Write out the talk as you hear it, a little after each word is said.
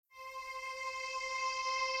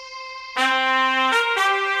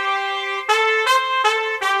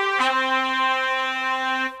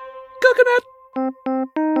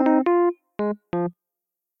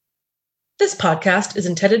This podcast is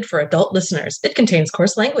intended for adult listeners. It contains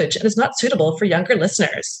coarse language and is not suitable for younger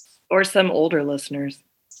listeners. Or some older listeners.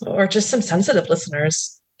 Or just some sensitive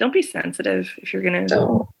listeners. Don't be sensitive if you're going to...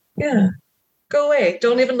 Don't. Yeah. Go away.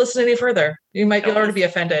 Don't even listen any further. You might already be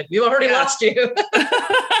offended. You already lost you.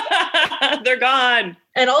 They're gone.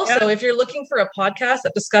 And also, if you're looking for a podcast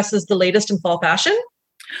that discusses the latest in fall fashion.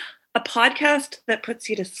 A podcast that puts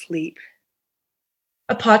you to sleep.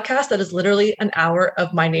 A podcast that is literally an hour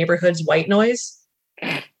of my neighborhood's white noise.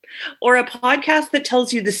 Or a podcast that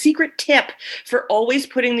tells you the secret tip for always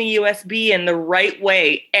putting the USB in the right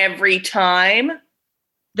way every time.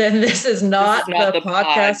 Then this is not the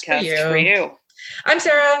podcast for you. I'm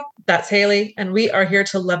Sarah, that's Haley, and we are here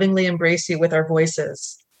to lovingly embrace you with our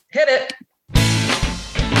voices. Hit it.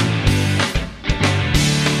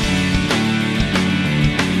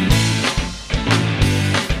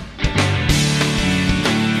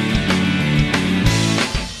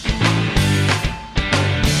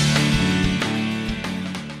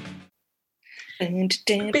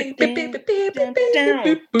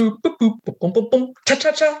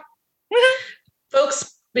 Cha-cha-cha.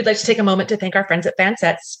 Folks, we'd like to take a moment to thank our friends at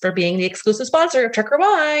Fansets for being the exclusive sponsor of Trek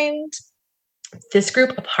Rewind. This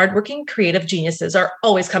group of hardworking, creative geniuses are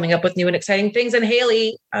always coming up with new and exciting things. And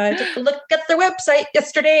Haley, I took a look at their website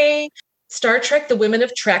yesterday. Star Trek, The Women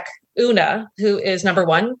of Trek, Una, who is number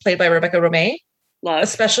 1, played by Rebecca Romijn. Love. A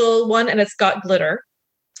special one, and it's got glitter.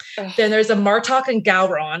 Ugh. Then there's a Martok and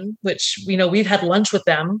Gowron, which we've had lunch with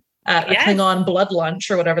them at a Klingon blood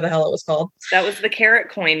lunch or whatever the hell it was called. That was the carrot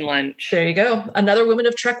coin lunch. There you go. Another Women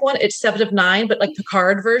of Trek one. It's 7 of 9, but like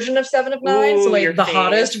Picard version of 7 of 9. Ooh, so like the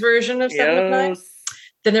hottest version of 7 of 9.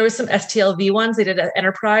 Then there was some STLV ones. They did an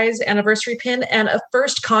Enterprise anniversary pin and a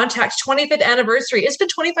First Contact 25th anniversary. It's been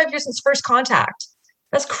 25 years since First Contact.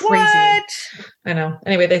 That's crazy. What? I know.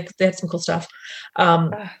 Anyway, they had some cool stuff.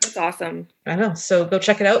 That's awesome. I know. So go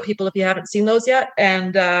check it out, people, if you haven't seen those yet.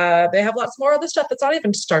 And they have lots more other stuff that's not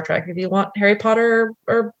even Star Trek. If you want Harry Potter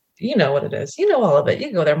or you know what it is. You know all of it. You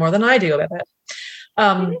can go there more than I do about it.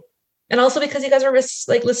 And also because you guys are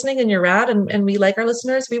listening and you're rad and we like our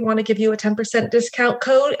listeners, we want to give you a 10% discount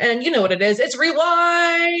code. And you know what it is. It's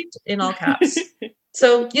Rewind in all caps.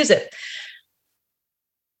 So use it.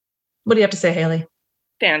 What do you have to say, Haley?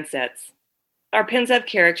 Fansets. Our pins have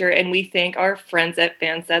character, and we thank our friends at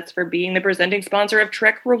Fansets for being the presenting sponsor of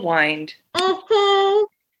Trek Rewind. Mm-hmm.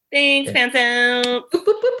 Thanks, Fansets. Boop, boop,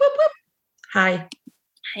 boop, boop, boop. Hi.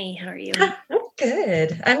 Hi, how are you? I'm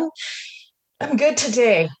good. I'm good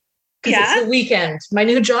today. Because it's the weekend. My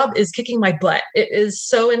new job is kicking my butt. It is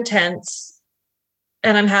so intense.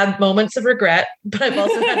 And I've had moments of regret, but I've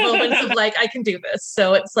also had moments of I can do this.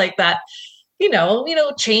 So it's like that.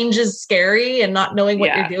 Change is scary and not knowing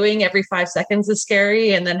what you're doing every 5 seconds is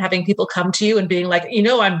scary. And then having people come to you and being like,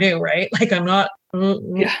 I'm new, right? Like I'm not there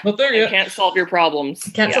yet. I can't solve your problems.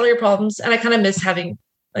 Can't solve your problems. And I kind of miss having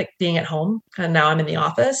being at home. And now I'm in the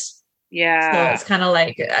office. Yeah. So it's kind of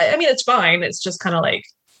it's fine. It's just kind of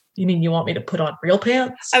you mean you want me to put on real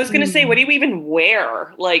pants? I was going to say, what do you even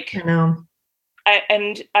wear? I know.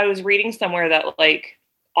 I was reading somewhere that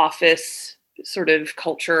office sort of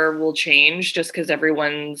culture will change just because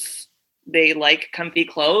they like comfy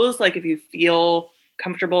clothes. If you feel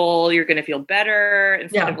comfortable, you're going to feel better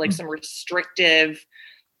instead of some restrictive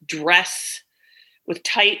dress with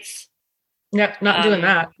tights. Yep. Not doing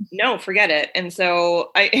that. No, forget it. And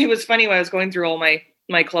so it was funny when I was going through all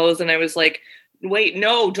my clothes and I was like, wait,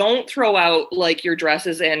 no, don't throw out your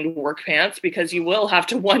dresses and work pants because you will have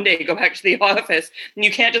to one day go back to the office and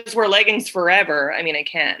you can't just wear leggings forever. I mean, I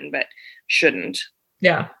can, but shouldn't.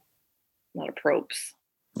 Yeah. Not a propes.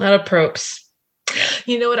 Not a propes.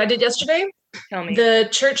 You know what I did yesterday? Tell me. The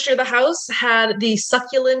church near the house had the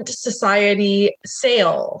Succulent Society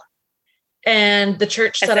sale. And the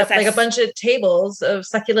church set up a bunch of tables of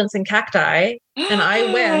succulents and cacti. And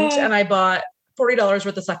I went and I bought $40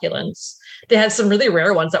 worth of succulents. They had some really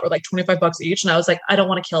rare ones that were $25 each. And I was like, I don't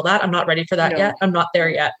want to kill that. I'm not ready for that yet. I'm not there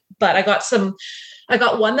yet. But I got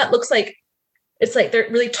one that looks like they're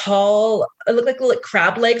really tall. It look like little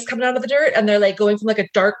crab legs coming out of the dirt. And they're going from a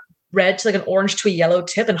dark red to an orange to a yellow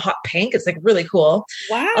tip and hot pink. It's really cool.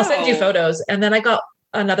 Wow. I'll send you photos. And then I got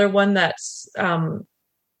another one that's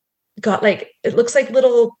got it looks like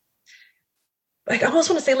little, I almost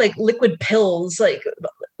want to say liquid pills,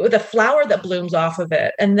 with a flower that blooms off of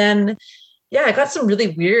it. And then, I got some really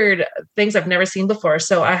weird things I've never seen before.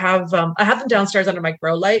 So I have them downstairs under my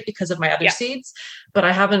grow light because of my other seeds, but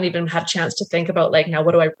I haven't even had a chance to think about now,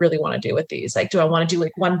 what do I really want to do with these? Do I want to do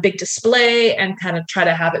one big display and kind of try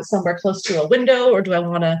to have it somewhere close to a window, or do I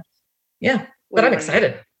want to, but I'm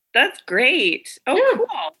excited. That's great. Oh, yeah.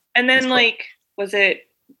 cool. And then like, was it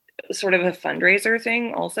sort of a fundraiser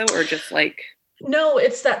thing also, or just like? No,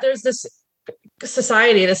 it's that there's this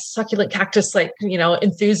society, this succulent cactus, like,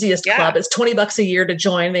 enthusiast club. It's $20 a year to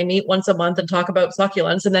join. They meet once a month and talk about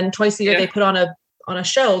succulents. And then twice a year they put on a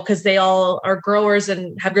show because they all are growers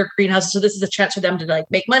and have their greenhouses. So this is a chance for them to like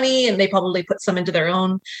make money, and they probably put some into their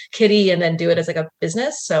own kitty and then do it as like a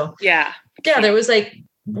business. So there was like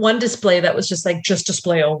one display that was just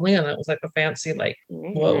display only, and it was like a fancy like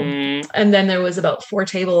whoa. And then there was about 4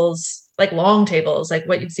 tables, like long tables, like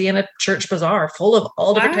what you'd see in a church bazaar, full of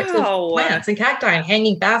all different types of plants and cacti and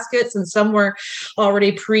hanging baskets, and some were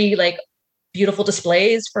already like beautiful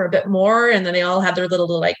displays for a bit more, and then they all had their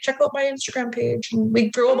little like check out my Instagram page, and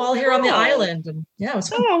we grew them all here on the island, and it was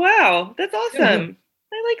fun. Oh wow, that's awesome.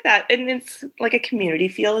 I like that, and it's like a community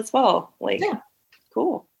feel as well. Like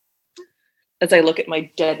cool. As I look at my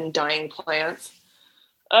dead and dying plants.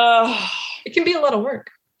 It can be a lot of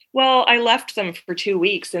work. Well, I left them for 2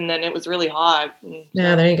 weeks, and then it was really hot.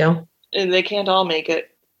 Yeah, there you go. And they can't all make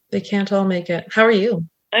it. They can't all make it. How are you?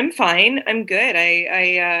 I'm fine. I'm good.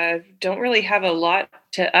 I don't really have a lot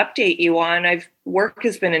to update you on. Work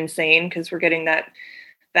has been insane because we're getting that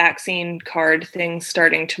vaccine card thing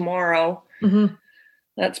starting tomorrow. Mm-hmm.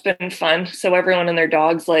 That's been fun. So everyone and their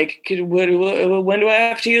dog's like, when do I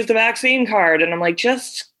have to use the vaccine card? And I'm like,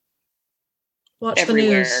 just watch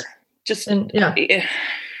everywhere. The news. Just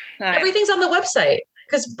everything's on the website,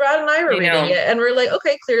 because Brad and I were reading it, and we're like,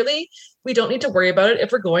 okay, clearly we don't need to worry about it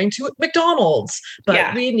if we're going to McDonald's,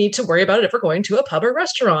 but we need to worry about it if we're going to a pub or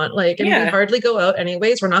restaurant. Like, and we hardly go out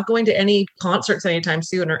anyways. We're not going to any concerts anytime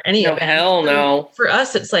soon or any event. Hell no. For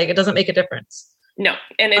us, it's like, it doesn't make a difference. No.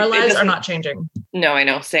 And our lives are not changing. No, I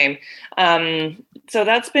know. Same. So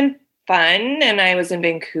that's been fun. And I was in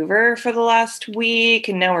Vancouver for the last week,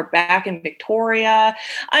 and now we're back in Victoria.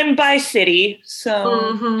 I'm by city,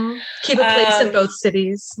 so keep a place in both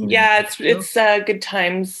cities. Yeah, it's good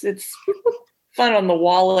times. It's fun on the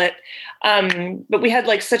wallet. But we had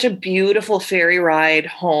like such a beautiful ferry ride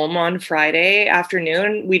home on Friday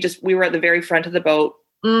afternoon. We were at the very front of the boat,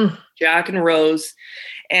 Jack and Rose,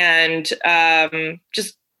 and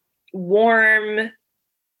just warm,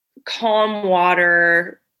 calm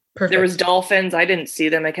water. Perfect. There was dolphins. I didn't see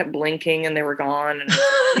them. I kept blinking and they were gone. And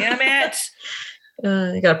damn it.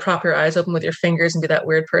 You got to prop your eyes open with your fingers and be that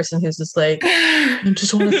weird person who's just like, I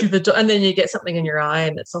just want to see the and then you get something in your eye,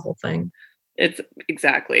 and it's the whole thing. It's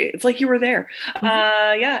exactly. It's like you were there.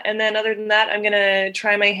 And then other than that, I'm going to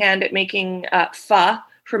try my hand at making pho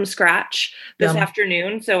from scratch this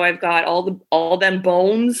afternoon. So I've got all them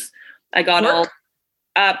bones. I got all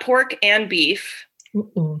pork and beef.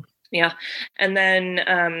 Mm-mm. Yeah. And then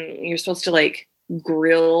you're supposed to like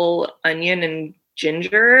grill onion and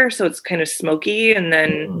ginger, so it's kind of smoky, and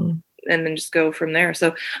then just go from there.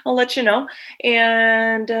 So I'll let you know.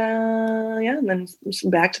 And and then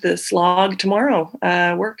back to the slog tomorrow.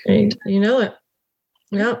 Work. You know it.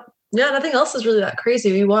 Yeah. Yeah, nothing else is really that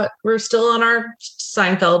crazy. We're still on our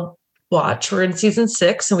Seinfeld watch. We're in season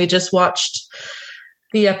 6, and we just watched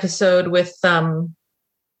the episode with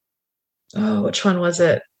which one was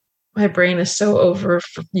it? My brain is so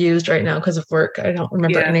overused right now because of work. I don't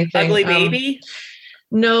remember anything. Ugly Baby?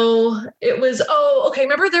 No, it was, okay.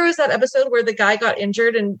 Remember there was that episode where the guy got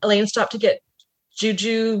injured and Elaine stopped to get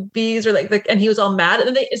juju bees or and he was all mad.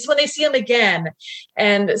 And then it's when they see him again,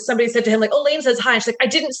 and somebody said to him like, Elaine says hi. And she's like, I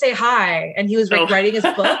didn't say hi. And he was like writing his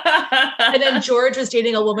book. And then George was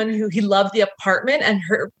dating a woman who he loved the apartment, and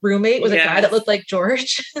her roommate was a guy that looked like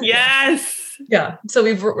George. Yes. Yeah. So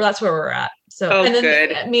that's where we're at. So, and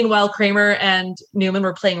then meanwhile, Kramer and Newman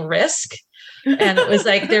were playing Risk, and it was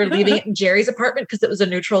like they're leaving it in Jerry's apartment because it was a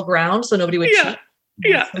neutral ground, so nobody would cheat.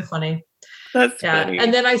 Yeah. So funny. That's funny.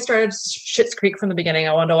 And then I started Schitt's Creek from the beginning.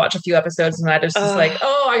 I wanted to watch a few episodes, and I just was like,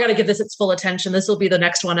 I got to give this its full attention. This will be the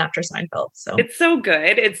next one after Seinfeld. So it's so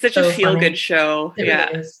good. It's such a feel-good show. It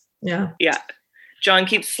really is. Yeah. Yeah. John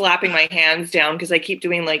keeps slapping my hands down because I keep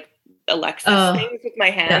doing like Alexis things with my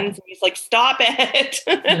hands, and he's like, stop it.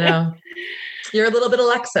 I know. You're a little bit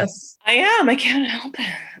Alexis. I am. I can't help it.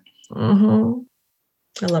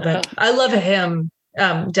 Mm-hmm. I love it. I love him.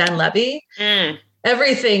 Dan Levy.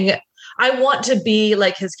 Everything. I want to be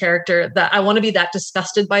like his character, that I want to be that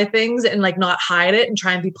disgusted by things and like not hide it and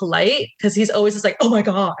try and be polite, because he's always just like, oh my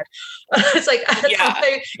God. It's like, that's how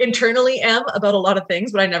I internally am about a lot of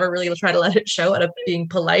things, but I never really try to let it show out of being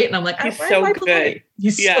polite. And I'm like, he's so good.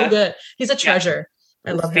 He's so good. He's a treasure.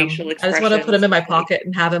 I love him. I just want to put him in my pocket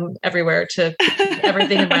and have him everywhere to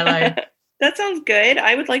everything in my life. That sounds good.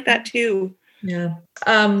 I would like that too. Yeah.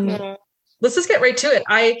 Let's just get right to it.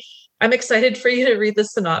 I'm excited for you to read the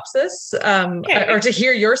synopsis, or to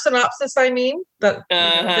hear your synopsis. I mean, that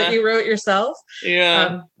you wrote yourself.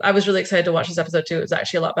 Yeah. I was really excited to watch this episode too. It was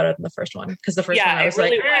actually a lot better than the first one, because the first one I was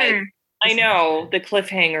really like, I know, the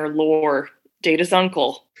cliffhanger lore, Data's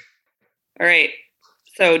uncle. All right.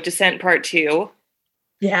 So Descent Part 2.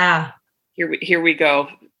 Yeah. Here we go.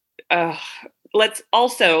 Let's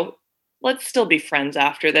still be friends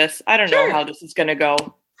after this. I don't know how this is going to go.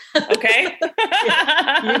 Okay?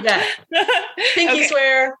 Yeah, you bet. Pinky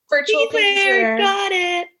swear. Virtual pinky swear. Got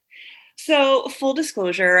it. So, full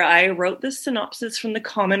disclosure, I wrote this synopsis from the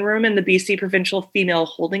common room in the BC Provincial Female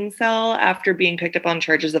Holding Cell after being picked up on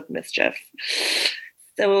charges of mischief.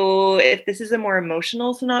 So, if this is a more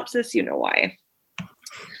emotional synopsis, you know why.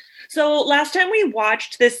 So, last time we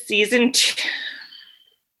watched this season...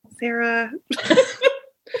 Sarah...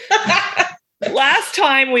 Last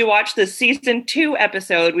time we watched the season 2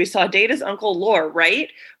 episode, we saw Data's uncle Lore, right?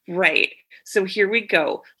 Right. So here we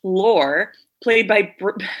go. Lore, played by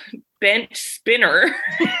Bent Spinner,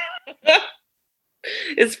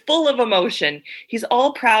 is full of emotion. He's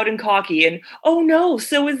all proud and cocky, and oh no,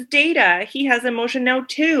 so is Data. He has emotion now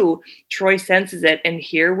too. Troy senses it, and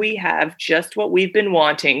here we have just what we've been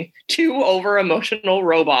wanting. 2 over-emotional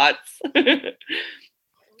robots.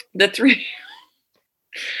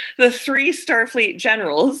 The three Starfleet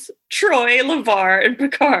generals, Troy, LeVar, and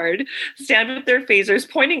Picard, stand with their phasers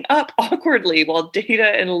pointing up awkwardly while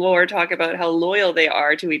Data and Lore talk about how loyal they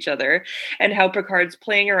are to each other and how Picard's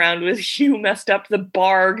playing around with Hugh messed up the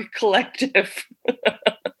Barg Collective.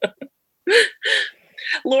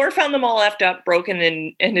 Lore found them all effed up, broken,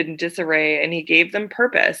 and in disarray, and he gave them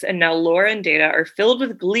purpose. And now Lore and Data are filled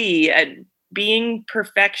with glee at being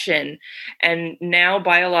perfection, and now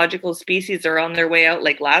biological species are on their way out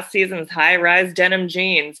like last season's high-rise denim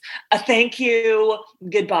jeans. Thank you,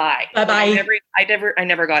 goodbye. Bye-bye. I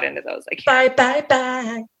never got into those.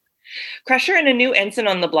 Bye. Crusher and a new ensign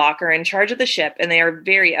on the block are in charge of the ship, and they are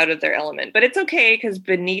very out of their element. But it's okay, because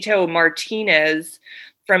Benito Martinez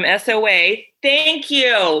from SOA, thank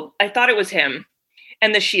you, I thought it was him,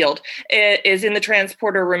 and the Shield, is in the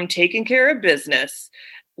transporter room taking care of business.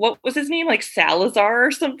 What was his name? Like Salazar or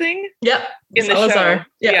something? Yep. In Salazar.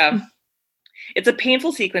 the show. Yeah. It's a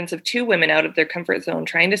painful sequence of 2 women out of their comfort zone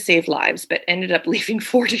trying to save lives, but ended up leaving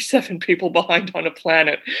 47 people behind on a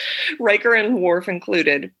planet, Riker and Worf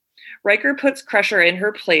included. Riker puts Crusher in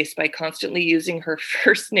her place by constantly using her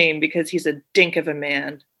first name because he's a dink of a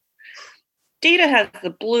man. Data has the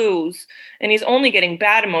blues, and he's only getting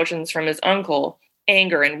bad emotions from his uncle,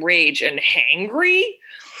 anger and rage and hangry.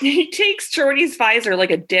 He takes Geordi's visor like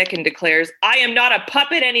a dick and declares, I am not a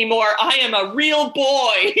puppet anymore. I am a real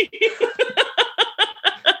boy.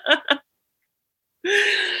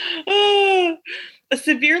 A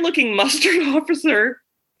severe-looking mustard officer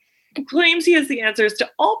claims he has the answers to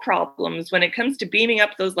all problems when it comes to beaming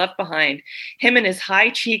up those left behind. Him and his high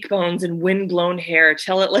cheekbones and wind-blown hair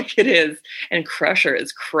tell it like it is, and Crusher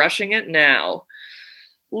is crushing it now.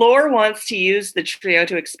 Lore wants to use the trio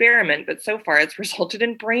to experiment, but so far it's resulted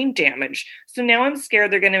in brain damage. So now I'm scared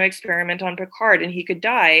they're going to experiment on Picard and he could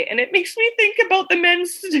die. And it makes me think about the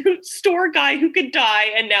men's store guy who could die,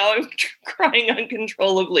 and now I'm crying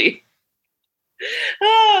uncontrollably.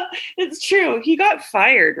 It's true. He got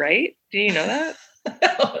fired, right? Do you know that?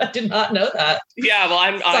 I did not know that. Yeah, well,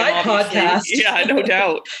 I'm podcast. Yeah, no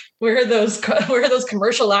doubt. Where are those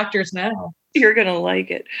commercial actors now? You're going to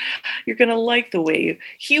like it. You're going to like the way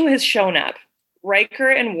Hugh has shown up. Riker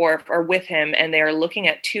and Worf are with him, and they are looking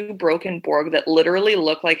at 2 broken Borg that literally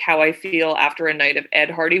look like how I feel after a night of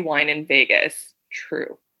Ed Hardy wine in Vegas.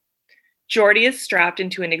 True. Geordi is strapped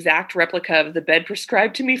into an exact replica of the bed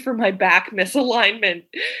prescribed to me for my back misalignment,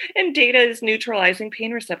 and Data is neutralizing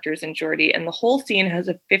pain receptors in Geordi, and the whole scene has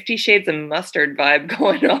a 50 Shades of Mustard vibe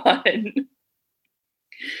going on.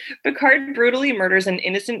 Picard brutally murders an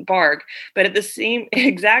innocent Barg, but at the same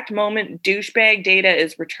exact moment, douchebag Data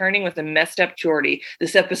is returning with a messed up Geordi.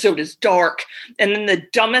 This episode is dark. And then the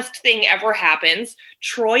dumbest thing ever happens.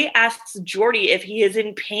 Troy asks Geordi if he is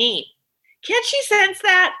in pain. Can't she sense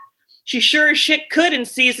that? She sure as shit could in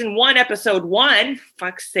season 1, episode 1.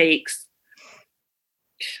 Fuck's sakes.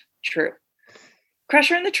 True.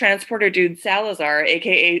 Crusher and the transporter dude Salazar,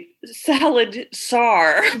 aka Salad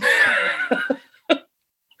Sar.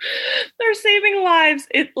 They're saving lives.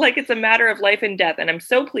 It's a matter of life and death, and I'm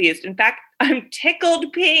so pleased. In fact, I'm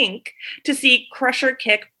tickled pink to see Crusher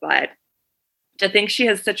kick butt. To think she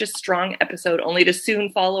has such a strong episode, only to soon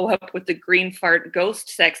follow up with the green fart ghost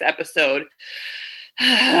sex episode.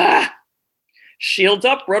 Shields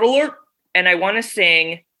up, red alert. And I want to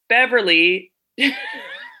sing, Beverly,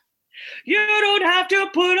 You don't have to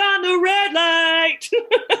put on the red light.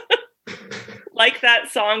 Like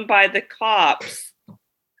that song by the Cops.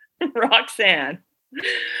 Roxanne.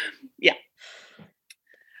 Yeah.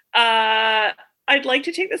 I'd like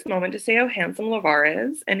to take this moment to say how handsome LeVar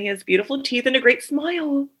is, and he has beautiful teeth and a great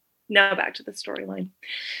smile. Now back to the storyline.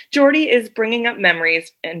 Geordi is bringing up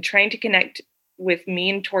memories and trying to connect with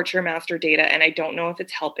mean torture master Data, and I don't know if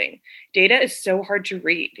it's helping. Data is so hard to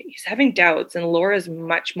read. He's having doubts, and Laura's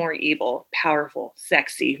much more evil, powerful,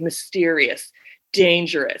 sexy, mysterious,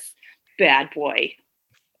 dangerous. Bad boy.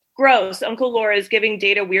 Gross. Uncle Laura is giving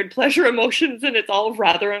Data weird pleasure emotions, and it's all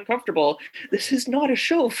rather uncomfortable. This is not a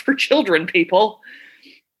show for children, people.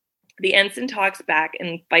 The ensign talks back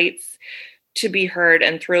and fights to be heard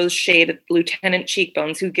and throws shade at Lieutenant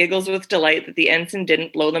Cheekbones, who giggles with delight that the ensign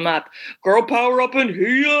didn't blow them up. Girl power up in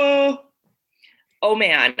here! Oh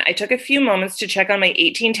man, I took a few moments to check on my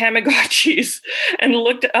 18 Tamagotchis and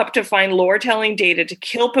looked up to find Lore telling Data to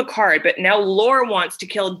kill Picard, but now Lore wants to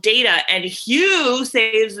kill Data, and Hugh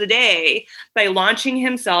saves the day by launching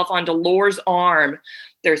himself onto Lore's arm.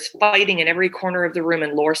 There's fighting in every corner of the room,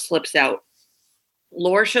 and Lore slips out.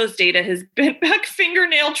 Lore shows Data his bent back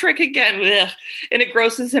fingernail trick again, and it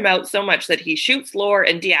grosses him out so much that he shoots Lore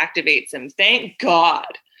and deactivates him. Thank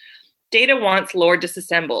God. Data wants Lore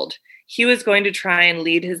disassembled. Hugh is going to try and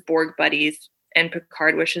lead his Borg buddies, and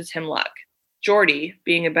Picard wishes him luck. Geordi,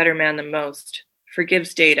 being a better man than most,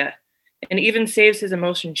 forgives Data, and even saves his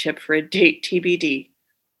emotion chip for a date TBD.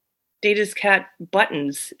 Data's cat,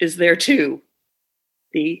 Buttons, is there too.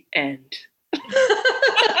 The end.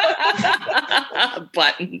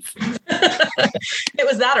 Buttons. It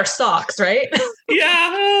was that or socks, right?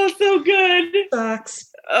 Yeah, oh, so good.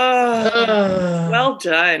 Socks. Well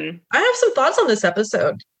done. I have some thoughts on this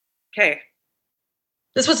episode. Okay.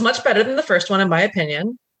 This was much better than the first one, in my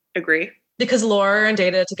opinion. Agree. Because Lore and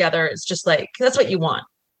Data together is just like, that's what you want.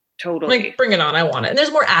 Totally. Like, bring it on. I want it. And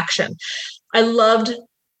there's more action. I loved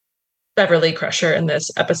Beverly Crusher in this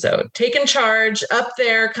episode. Taking charge, up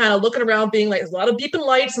there, kind of looking around, being like, there's a lot of beeping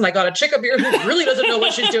lights, and I got a chick up here who really doesn't know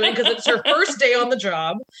what she's doing because it's her first day on the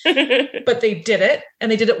job. But they did it, and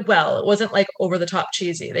they did it well. It wasn't like over the top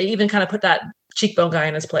cheesy. They even kind of put that cheekbone guy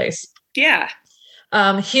in his place. Yeah.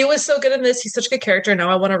 Hugh was so good in this. He's such a good character. Now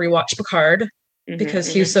I want to rewatch Picard because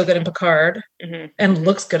Hugh's so good in Picard and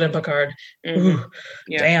looks good in Picard. Ooh,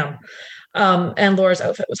 damn. And Laura's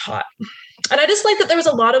outfit was hot. And I just like that there was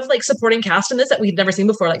a lot of like supporting cast in this that we'd never seen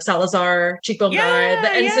before, like Salazar, Cheekbone Guy, the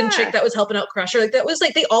ensign chick that was helping out Crusher. Like that was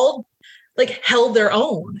like they all like held their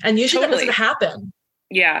own. And usually that doesn't happen.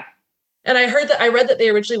 Yeah. And I read that they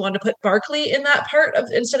originally wanted to put Barclay in that part of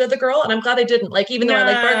instead of the girl, and I'm glad they didn't. Like, even though I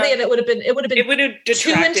like Barclay, and it would have been too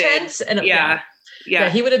intense, and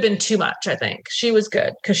he would have been too much. I think she was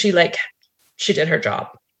good because she did her job.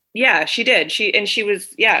 Yeah, she did. She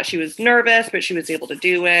was nervous, but she was able to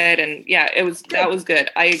do it, and that was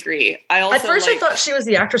good. I agree. I thought she was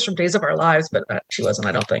the actress from Days of Our Lives, but she wasn't.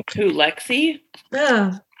 I don't think. Who, Lexi?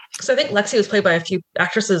 Yeah. So I think Lexi was played by a few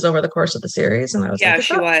actresses over the course of the series, and I was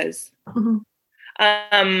she was.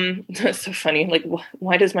 That's so funny. Like,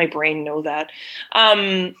 why does my brain know that?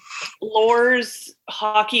 Lore's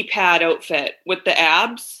hockey pad outfit with the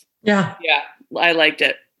abs. Yeah, I liked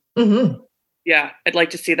it. Mm-hmm. Yeah, I'd like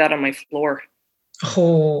to see that on my floor.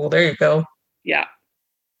 Oh, there you go. Yeah,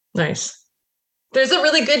 nice. There's a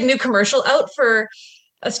really good new commercial out for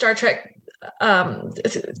a Star Trek.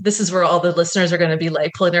 This is where all the listeners are going to be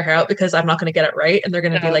like pulling their hair out because I'm not going to get it right, and they're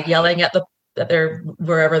going to be like yelling at they're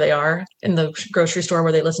wherever they are in the grocery store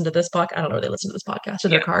where they listen to this podcast. I don't know where they listen to this podcast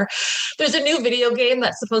in their car. There's a new video game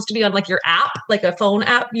that's supposed to be on like your app, like a phone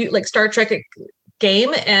app, like Star Trek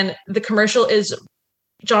game, and the commercial is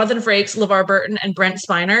Jonathan Frakes, LeVar Burton, and Brent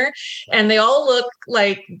Spiner, and they all look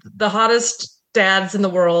like the hottest dads in the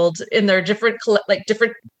world in their different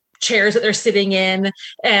chairs that they're sitting in,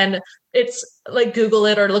 and it's like Google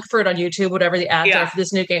it or look for it on YouTube, whatever the ads are for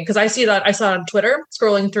this new game. Because I saw it on Twitter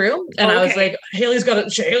scrolling through, and I was like, Haley's gonna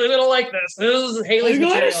like this. This is Haley's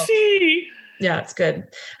material. I gotta see. Yeah, it's good.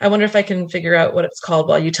 I wonder if I can figure out what it's called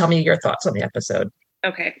while you tell me your thoughts on the episode.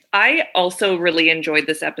 Okay, I also really enjoyed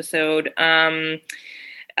this episode.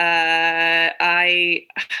 I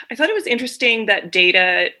thought it was interesting that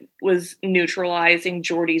Data was neutralizing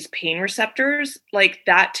Geordi's pain receptors. Like,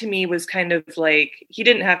 that to me was kind of like, he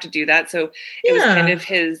didn't have to do that. So it was kind of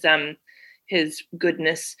his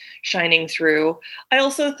goodness shining through. I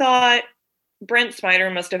also thought Brent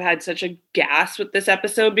Spiner must have had such a gas with this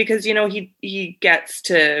episode because, he gets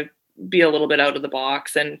to be a little bit out of the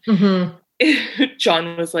box, and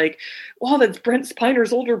John was like, "Wow, that's Brent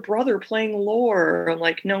Spiner's older brother playing Lore." I'm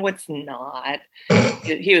like, "No, it's not."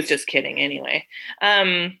 He was just kidding anyway.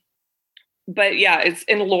 But yeah,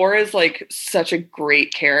 and Lore is like such a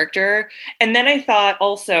great character. And then I thought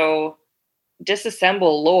also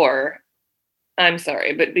disassemble Lore. I'm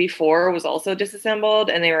sorry, but B4 was also disassembled,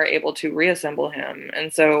 and they were able to reassemble him.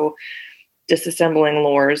 And so disassembling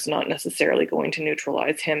Lore is not necessarily going to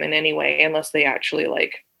neutralize him in any way unless they actually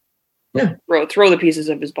like throw the pieces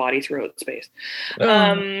of his body through space. But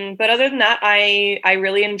other than that, I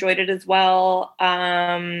really enjoyed it as well.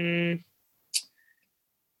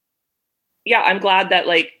 Yeah, I'm glad that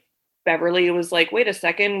like Beverly was like, wait a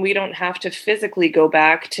second, we don't have to physically go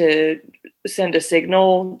back to send a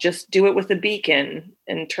signal. Just do it with a beacon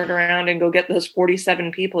and turn around and go get those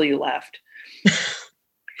 47 people you left.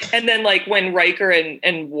 And then like when Riker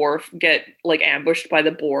and Worf get like ambushed by the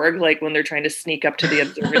Borg, like when they're trying to sneak up to the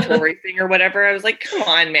observatory thing or whatever, I was like, come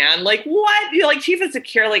on, man. Like what? You're like Chief of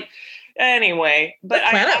Secure, like anyway. But the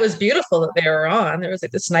planet was beautiful that they were on. There was like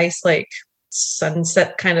this nice like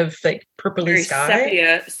sunset kind of like purpley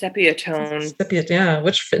sky. Sepia tone. Sepia, yeah.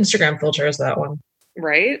 Which Instagram filter is that one?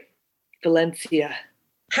 Right? Valencia.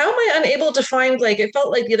 How am I unable to find, like, it felt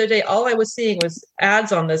like the other day, all I was seeing was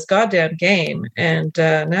ads on this goddamn game. And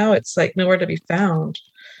now it's like nowhere to be found.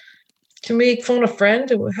 Can we phone a friend?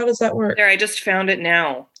 How does that work? There, I just found it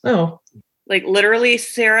now. Oh. Like literally,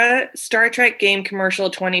 Sarah, Star Trek game commercial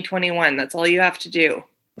 2021. That's all you have to do.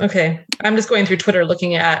 Okay. I'm just going through Twitter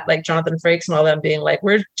looking at like Jonathan Frakes and all them being like,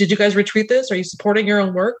 where did you guys retweet this? Are you supporting your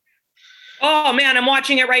own work? Oh man, I'm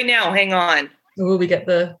watching it right now. Hang on. Will we get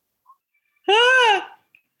the...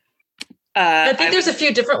 I think there's a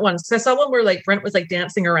few different ones. I saw one where like Brent was like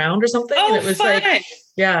dancing around or something. Oh, and it was fun. Like,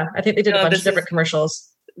 yeah, I think they did a bunch of different commercials.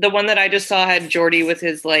 The one that I just saw had Geordi with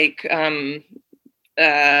his like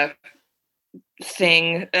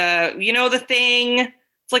thing. You know the thing?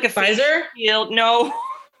 It's like a Pfizer? Shield. No.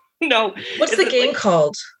 No. What's the game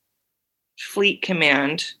called? Fleet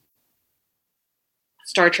Command.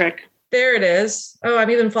 Star Trek. There it is. Oh, I'm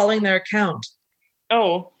even following their account.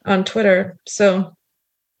 Oh. On Twitter. So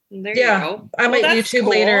there you go. I might YouTube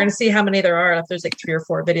later and see how many there are, if there's like 3 or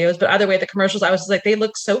 4 videos. But either way, the commercials, I was just like, they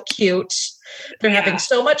look so cute. They're having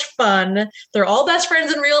so much fun. They're all best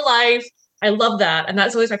friends in real life. I love that. And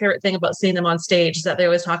that's always my favorite thing about seeing them on stage, is that they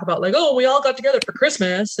always talk about like, oh, we all got together for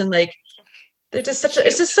Christmas. And like, they're just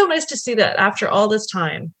it's just so nice to see that after all this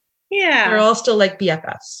time. Yeah. They're all still like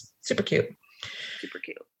BFFs. Super cute. Super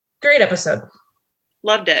cute. Great episode.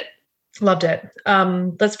 Loved it. Loved it.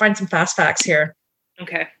 Let's find some fast facts here.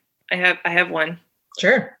 Okay. I have one.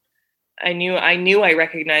 Sure. I knew I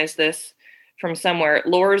recognized this from somewhere.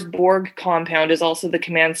 Lore's Borg compound is also the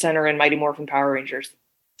command center in Mighty Morphin Power Rangers.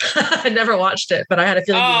 I never watched it, but I had a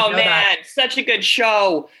feeling. Oh man, such a good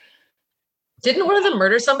show. Didn't one of them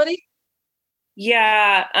murder somebody?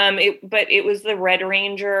 Yeah, but it was the Red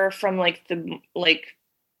Ranger from like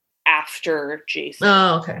after Jason.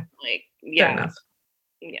 Oh, okay. Like, yeah. Fair enough.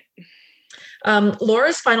 Yeah.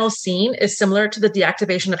 Laura's final scene is similar to the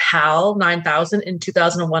deactivation of HAL 9000 in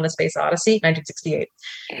 2001: A Space Odyssey, 1968.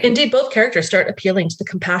 Indeed, both characters start appealing to the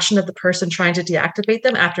compassion of the person trying to deactivate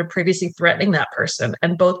them after previously threatening that person,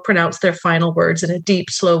 and both pronounce their final words in a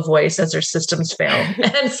deep, slow voice as their systems fail.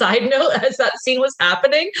 And side note, as that scene was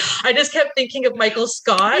happening, I just kept thinking of Michael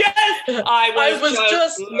Scott. Yes, I was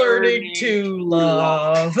just learning to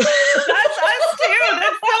love. That's us too.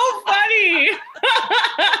 That's so funny.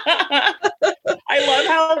 I love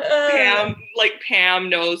how Pam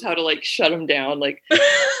knows how to like shut him down. Like,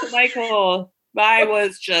 Michael, I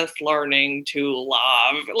was just learning to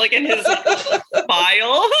love. Like in his smile.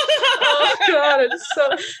 Oh God,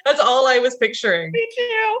 that's all I was picturing. Me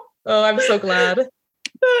too. Oh, I'm so glad.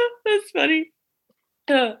 That's funny.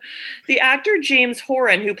 The actor James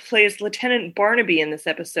Horan, who plays Lieutenant Barnaby in this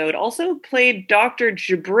episode, also played Dr.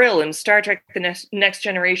 Jabril in Star Trek The Next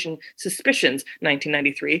Generation Suspicions,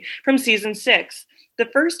 1993, from Season 6. The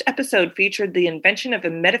first episode featured the invention of a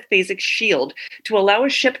metaphasic shield to allow a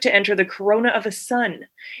ship to enter the corona of a sun.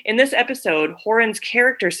 In this episode, Horan's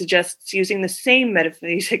character suggests using the same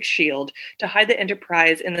metaphasic shield to hide the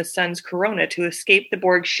Enterprise in the sun's corona to escape the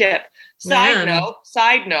Borg ship.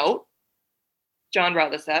 Side note, John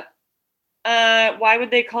brought this up. Why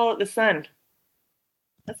would they call it the sun?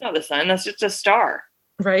 That's not the sun. That's just a star.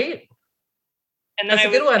 Right? And then that's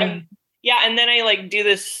a good one. And then I like do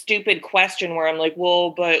this stupid question where I'm like, well,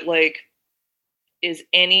 but like, is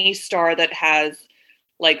any star that has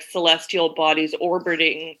like celestial bodies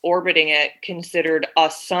orbiting it considered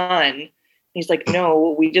a sun? And he's like,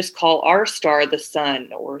 no, we just call our star the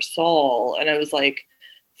sun or Sol. And I was like,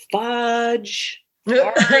 fudge.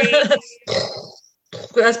 Sorry.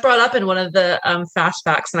 That's brought up in one of the fast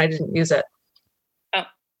facts, and I didn't use it. Oh.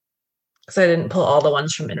 Because I didn't pull all the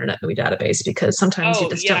ones from Internet Movie Database, because sometimes you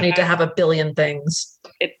just don't need to have a billion things.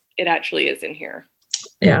 It actually is in here.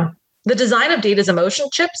 Yeah. The design of Data's emotional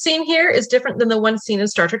chip seen here is different than the one seen in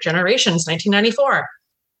Star Trek Generations, 1994.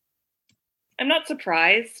 I'm not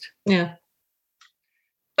surprised. Yeah.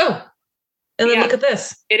 Oh, and then look at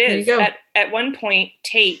this. It is. There you go. At one point,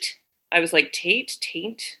 Tate, I was like, Tate?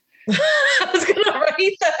 I was going to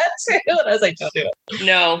write that too. And I was like, don't do it.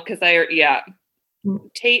 No, because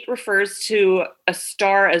Tate refers to a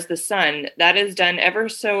star as the sun. That is done ever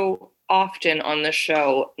so often on the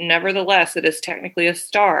show. Nevertheless, it is technically a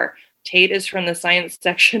star. Tate is from the science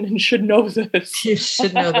section and should know this. You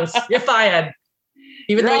should know this. You're fired.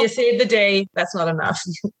 Even though you saved the day, that's not enough.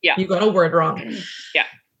 Yeah. You got a word wrong. Yeah.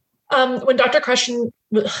 When Dr. Crusher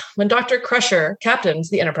captains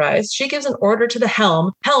the Enterprise, she gives an order to the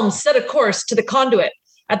helm. Helm, set a course to the conduit.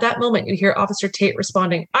 At that moment, you hear Officer Tate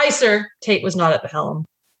responding, "Aye, sir." Tate was not at the helm.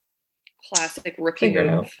 Classic rookie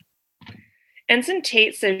move. Ensign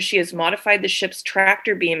Tate says she has modified the ship's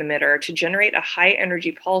tractor beam emitter to generate a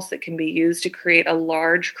high-energy pulse that can be used to create a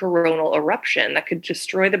large coronal eruption that could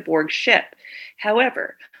destroy the Borg ship.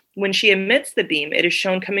 However, when she emits the beam, it is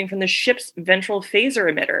shown coming from the ship's ventral phaser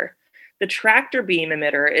emitter. The tractor beam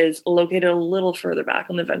emitter is located a little further back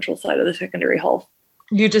on the ventral side of the secondary hull.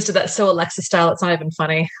 You just did that so Alexa style, it's not even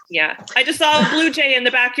funny. Yeah. I just saw a blue jay in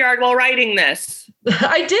the backyard while writing this.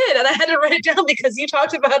 I did, and I had to write it down because you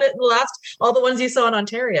talked about it in the all the ones you saw in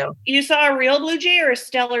Ontario. You saw a real blue jay or a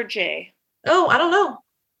stellar jay? Oh, I don't know.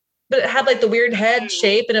 But it had like the weird head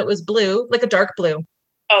shape, and it was blue, like a dark blue.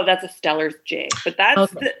 Oh, that's a stellar jay. But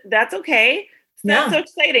that's okay. That's so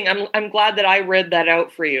exciting. I'm glad that I read that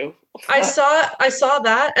out for you. I saw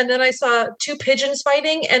that, and then I saw two pigeons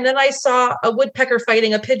fighting, and then I saw a woodpecker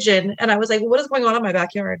fighting a pigeon, and I was like, what is going on in my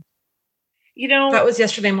backyard? You know, that was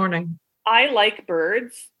yesterday morning. I like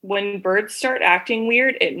birds. When birds start acting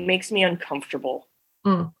weird, it makes me uncomfortable.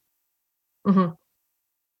 Mm. Mm-hmm.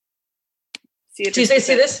 See it? Do you say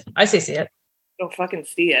see this? I say see it. Oh, fucking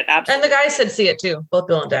see it. Absolutely. And the guys said see it too. Both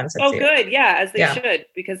Bill and Dan said see it. Oh, good. Yeah, as they should,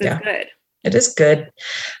 because it's good. It is good.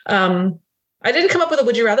 I didn't come up with a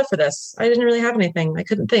would you rather for this. I didn't really have anything. I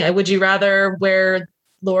couldn't think. Would you rather wear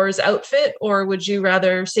Lore's outfit, or would you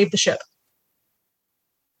rather save the ship?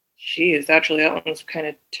 Jeez, actually, that one's kind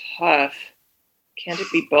of tough. Can't it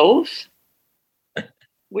be both?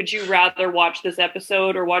 Would you rather watch this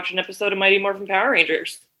episode or watch an episode of Mighty Morphin Power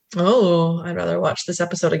Rangers? Oh, I'd rather watch this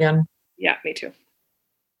episode again. Yeah, me too.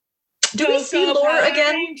 Do we see Lore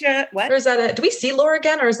again? What? Or is that it? Do we see Lore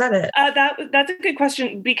again, or is that it? That's a good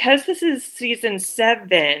question. Because this is season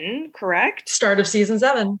 7, correct? Start of season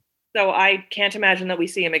 7. So I can't imagine that we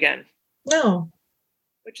see him again. No.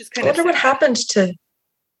 Which is kind of I wonder what happened to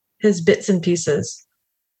his bits and pieces.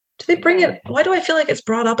 Do they bring it? Why do I feel like it's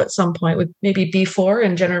brought up at some point with maybe B4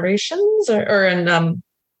 in Generations or in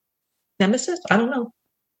Nemesis? I don't know.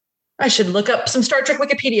 I should look up some Star Trek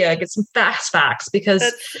Wikipedia, get some fast facts, because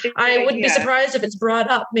I wouldn't be surprised if it's brought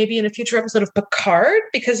up maybe in a future episode of Picard,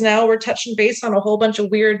 because now we're touching base on a whole bunch of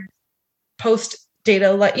weird post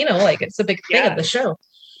data, like it's a big thing of the show.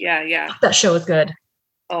 Yeah. That show is good.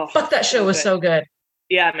 Oh, fuck, that show was so good.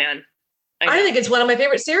 Yeah, man. I think it's one of my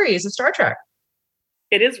favorite series of Star Trek.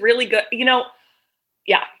 It is really good.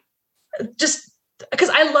 Yeah. Just because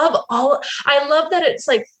I love that it's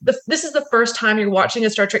like this is the first time you're watching a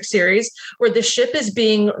Star Trek series where the ship is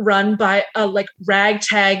being run by a like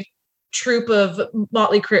ragtag troupe of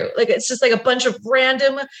motley crew. Like it's just like a bunch of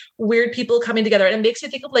random weird people coming together, and it makes me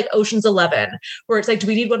think of like Ocean's 11, where it's like, do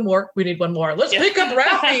we need one more? We need one more. Let's pick up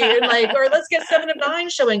Raffi, and or let's get 7 of 9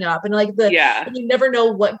 showing up, and and you never know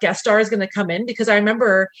what guest star is going to come in, because I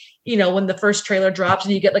remember when the first trailer drops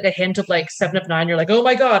and you get like a hint of like 7 of 9, you're like, oh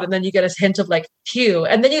my god, and then you get a hint of like Q,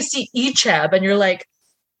 and then you see Icheb, and you're like,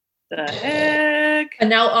 the heck. And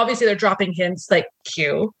now obviously they're dropping hints like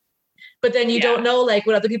Q. But then you don't know, like,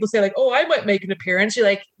 what other people say, like, oh, I might make an appearance. You're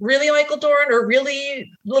like, really, Michael Dorn? Or really,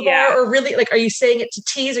 LeVar? Or really, like, are you saying it to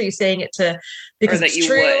tease? Are you saying it to, because it's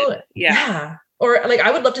true? Would. Yeah. Or, like,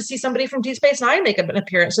 I would love to see somebody from Deep Space Nine make an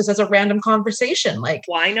appearance just as a random conversation. Like,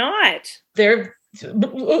 why not? They're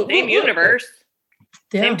same universe,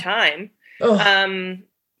 same time. Oh.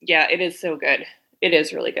 Yeah, it is so good. It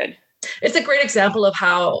is really good. It's a great example of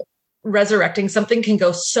how resurrecting something can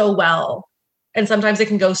go so well. And sometimes it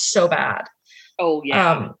can go so bad. Oh,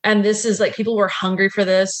 yeah. And this is like, people were hungry for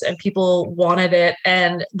this and people wanted it.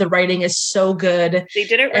 And the writing is so good. They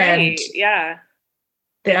did it right. Yeah.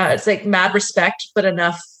 Yeah. It's like mad respect, but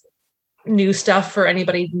enough new stuff for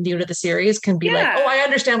anybody new to the series can be like, oh, I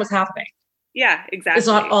understand what's happening. Yeah, exactly. It's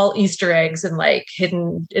not all Easter eggs and like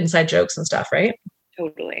hidden inside jokes and stuff, right?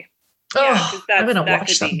 Totally. Oh, I'm gonna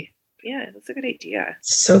watch them. Yeah, that's a good idea.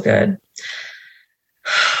 So good.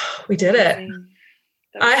 We did it.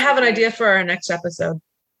 I have an idea for our next episode.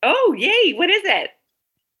 Oh, yay. What is it?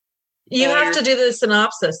 You have to do the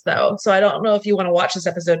synopsis, though. So I don't know if you want to watch this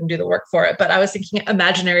episode and do the work for it, but I was thinking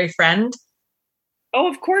imaginary friend. Oh,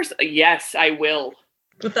 of course. Yes, I will.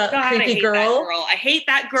 With that creepy girl. I hate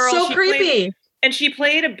that girl. So creepy. And she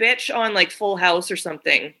played a bitch on like Full House or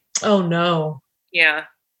something. Oh, no. Yeah.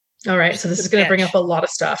 All right. So this is going to bring up a lot of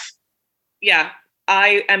stuff. Yeah.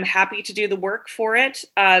 I am happy to do the work for it.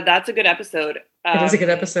 That's a good episode. It is a good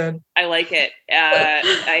episode. I like it.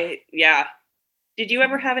 Did you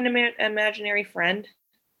ever have an imaginary friend?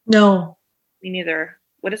 No. Me neither.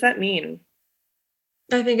 What does that mean?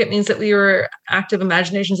 I think it means that we were active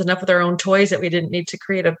imaginations enough with our own toys that we didn't need to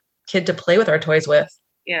create a kid to play with our toys with.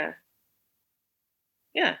 Yeah.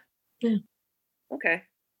 Yeah. Okay.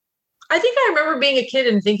 I think I remember being a kid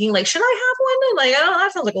and thinking, like, should I have one? And like,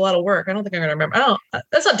 that sounds like a lot of work. I don't think I'm going to remember.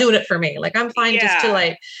 That's not doing it for me. Like, I'm fine just to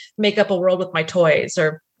like make up a world with my toys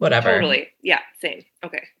or whatever. Totally. Yeah. Same.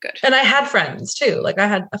 Okay, good. And I had friends too. Like I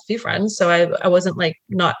had a few friends. So I wasn't like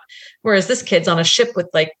not, whereas this kid's on a ship with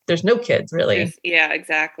like, there's no kids really. Yeah,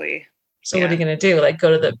 exactly. So what are you going to do? Like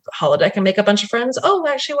go to the holodeck and make a bunch of friends? Oh,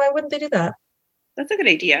 actually, why wouldn't they do that? That's a good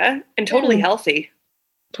idea. And totally healthy.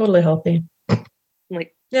 Totally healthy.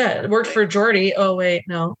 Like, yeah, it worked for Jordy. Oh, wait,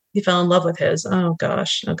 no. He fell in love with his. Oh,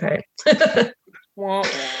 gosh. Okay. So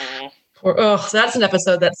that's an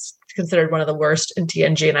episode that's considered one of the worst in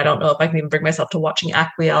TNG, and I don't know if I can even bring myself to watching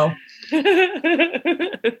Aquiel.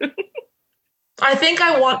 I think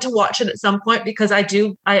I want to watch it at some point because I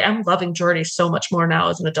am loving Jordy so much more now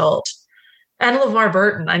as an adult. And LeVar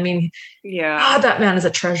Burton. I mean, God, that man is a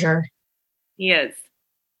treasure. He is.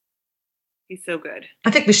 He's so good.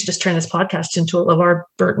 I think we should just turn this podcast into a LeVar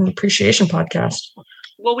Burton appreciation podcast.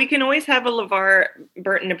 Well, we can always have a LeVar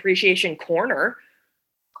Burton appreciation corner.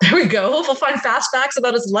 There we go. We'll find fast facts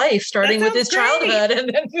about his life, starting with his childhood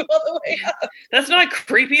and then move all the way up. That's not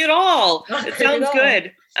creepy at all. It sounds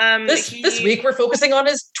good. This week we're focusing on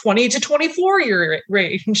his 20 to 24 year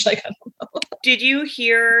range. Like, I don't know. Did you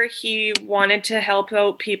hear he wanted to help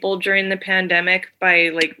out people during the pandemic by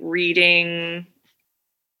like reading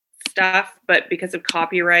stuff, but because of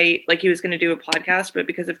copyright, like he was going to do a podcast, but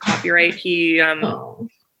because of copyright, you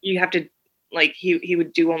have to like he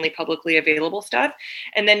would do only publicly available stuff.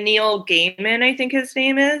 And then Neil Gaiman, I think his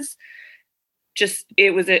name is,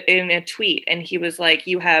 it was in a tweet, and he was like,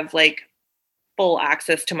 "You have like full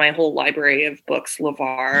access to my whole library of books,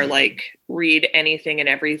 LeVar. Like, read anything and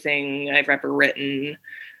everything I've ever written."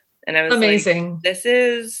 And I was amazing. Like, this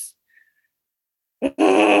is.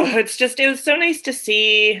 It was so nice to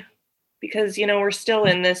see. Because, we're still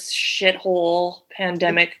in this shithole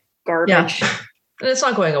pandemic garbage. Yeah. And it's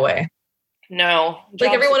not going away. No.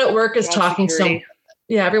 Like everyone at work is talking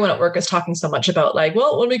everyone at work is talking so much about like,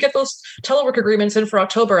 well, when we get those telework agreements in for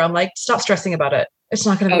October, I'm like, stop stressing about it. It's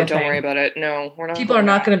not going to be a thing. Don't worry about it. No, we're not. People are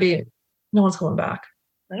not going to be, no one's going back.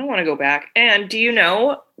 I don't want to go back. And do you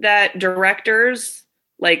know that directors,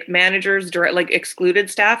 like managers, like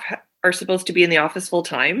excluded staff are supposed to be in the office full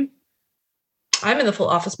time? I'm in the full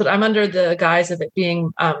office, but I'm under the guise of it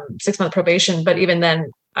being 6-month probation. But even then,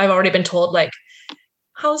 I've already been told, like,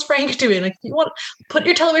 how's Frank doing? Like, you want to put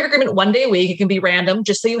your telework agreement one day a week. It can be random,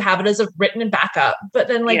 just so you have it as a written and backup. But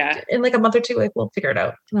then, like, in like a month or two, like, we'll figure it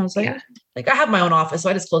out. And I was like, like, I have my own office, so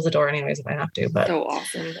I just close the door anyways if I have to. But so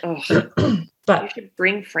awesome. But you should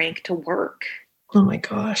bring Frank to work. Oh my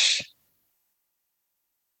gosh,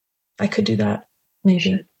 I could do that.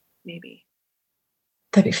 Maybe.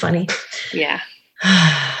 That'd be funny. Yeah.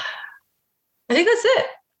 I think that's it.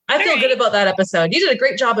 I feel good about that episode. You did a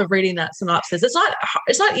great job of reading that synopsis. It's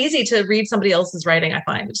not easy to read somebody else's writing, I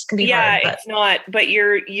find. It just can be hard. Yeah, it's not. But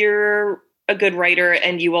you're a good writer,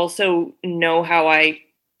 and you also know how I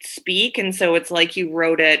speak, and so it's like you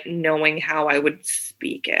wrote it knowing how I would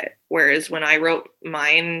speak it. Whereas when I wrote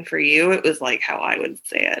mine for you, it was like how I would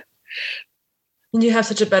say it. And you have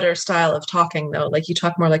such a better style of talking, though. Like you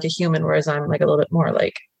talk more like a human, whereas I'm like a little bit more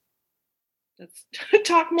like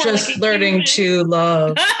talk more just like learning to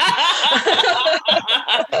love.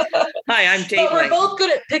 Hi, I'm Dave. But we're both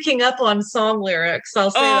good at picking up on song lyrics.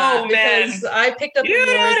 I'll say that because I picked up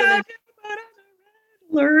yours.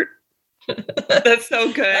 Alert! That's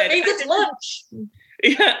so good. That means it's lunch.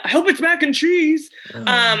 Yeah, I hope it's mac and cheese.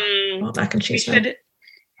 Mac and cheese. That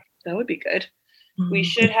would be good. We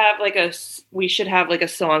should have like a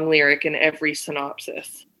song lyric in every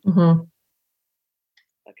synopsis. Mm-hmm.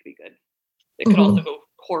 That could be good. It could also go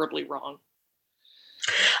horribly wrong.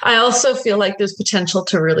 I also feel like there's potential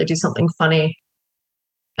to really do something funny.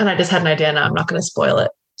 And I just had an idea now. I'm not going to spoil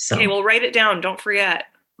it. So. Okay, well, write it down. Don't forget.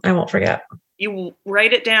 I won't forget. You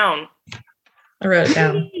write it down. I wrote it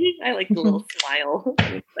down. I like the little smile.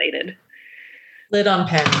 I'm excited. Lid on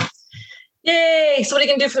pen. Yay! So what are you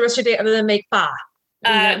going to do for the rest of your day other than make pho?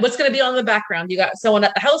 What's going to be on the background? You got someone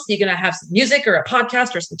at the house? Are you going to have some music or a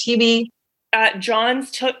podcast or some TV?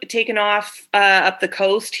 John's taken off up the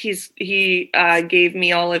coast. He gave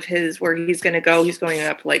me all of his where he's going to go. He's going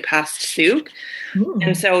up like past Soup.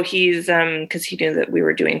 And so he's because he knew that we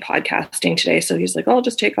were doing podcasting today. So he's like, I'll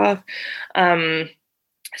just take off.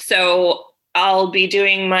 So I'll be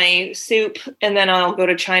doing my Soup and then I'll go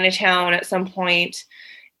to Chinatown at some point.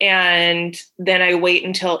 And then I wait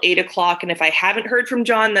until 8:00. And if I haven't heard from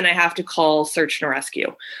John, then I have to call Search and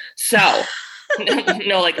Rescue. So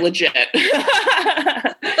no, like legit.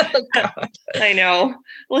 Oh, God. I know.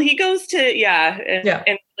 Well, he goes to,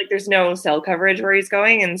 and like there's no cell coverage where he's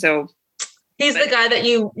going. And so he's the guy that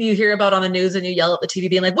you hear about on the news and you yell at the TV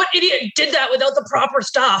being like, what idiot did that without the proper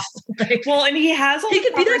stuff? Well, and he has all he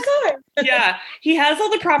could be that guy. Yeah, he has all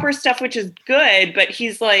the proper stuff, which is good, but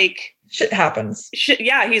he's like, shit happens.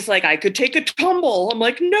 He's like, I could take a tumble. I'm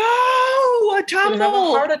like, no, a tumble. Have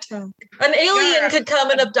a heart attack. An alien could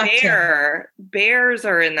come and abduct him. Bears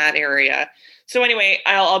are in that area. So anyway,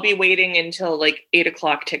 I'll be waiting until like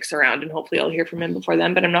 8:00 ticks around, and hopefully I'll hear from him before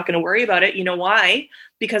then. But I'm not going to worry about it. You know why?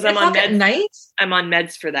 Because I'm on meds. At night? I'm on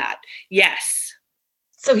meds for that. Yes.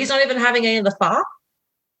 So he's not even having any of the pho?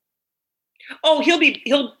 Oh,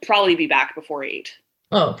 he'll probably be back before 8.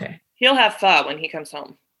 Oh, okay. He'll have pho when he comes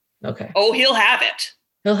home. Okay. Oh, he'll have it.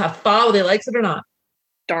 He'll have pho whether he likes it or not.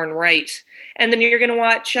 Darn right. And then you're going to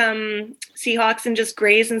watch Seahawks and just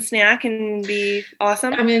graze and snack and be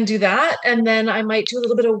awesome. I'm going to do that. And then I might do a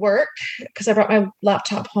little bit of work because I brought my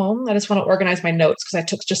laptop home. I just want to organize my notes because I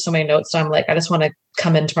took just so many notes. So I'm like, I just want to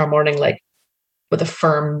come in tomorrow morning, like with a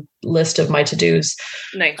firm list of my to-dos.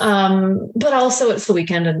 Nice. But also it's the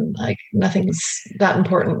weekend and like nothing's that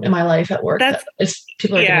important in my life at work. That's, if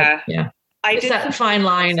people are it's that fine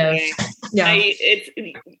line of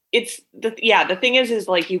the thing is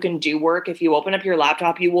like you can do work if you open up your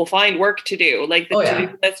laptop, you will find work to do, like the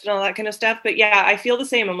to-do list and all that kind of stuff. But I feel the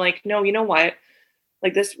same. I'm like, no, you know what?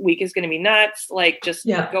 Like this week is going to be nuts. Like just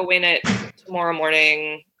go in it tomorrow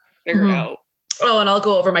morning, figure it out. Oh, and I'll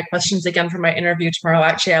go over my questions again for my interview tomorrow.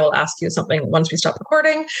 Actually, I will ask you something once we stop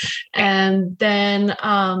recording, and then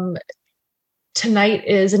tonight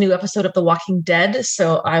is a new episode of The Walking Dead,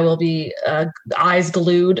 so I will be eyes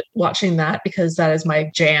glued watching that because that is my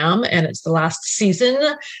jam, and it's the last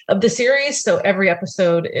season of the series, so every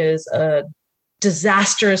episode is a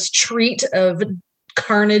disastrous treat of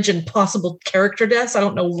carnage and possible character deaths. I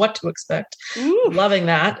don't know what to expect. Ooh. Loving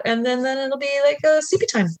that, and then it'll be like a sleepy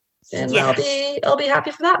time, and I'll be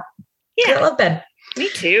happy for that. Yeah, I love bed. Me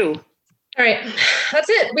too. All right, that's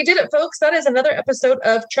it. We did it, folks. That is another episode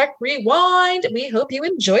of Trek Rewind. We hope you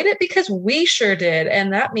enjoyed it because we sure did.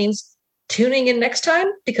 And that means tuning in next time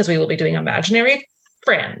because we will be doing Imaginary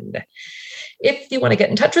Friend. If you want to get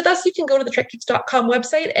in touch with us, you can go to the trekgeeks.com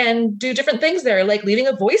website and do different things there, like leaving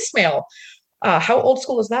a voicemail. How old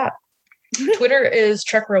school is that? Twitter is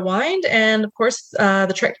Trek Rewind. And of course,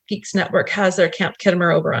 the Trek Geeks Network has their Camp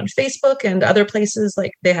Kittimer over on Facebook and other places.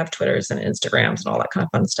 Like they have Twitters and Instagrams and all that kind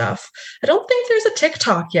of fun stuff. I don't think there's a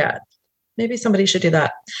TikTok yet. Maybe somebody should do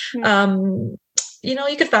that.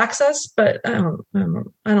 You could fax us, but I don't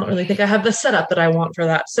really think I have the setup that I want for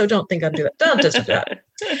that. So don't think I'd do that. Don't just do that.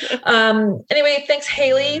 Anyway, thanks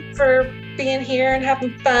Haley for being here and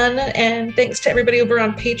having fun. And thanks to everybody over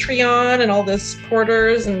on Patreon and all the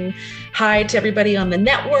supporters, and hi to everybody on the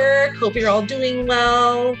network. Hope you're all doing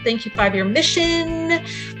well. Thank you, 5-Year Mission.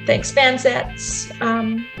 Thanks, Fansets.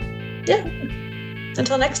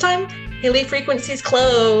 Until next time, Haley Frequencies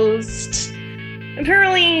closed. I'm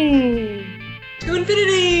hurling. To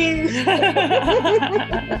infinity.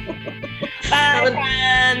 Bye,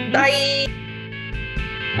 friends. Bye.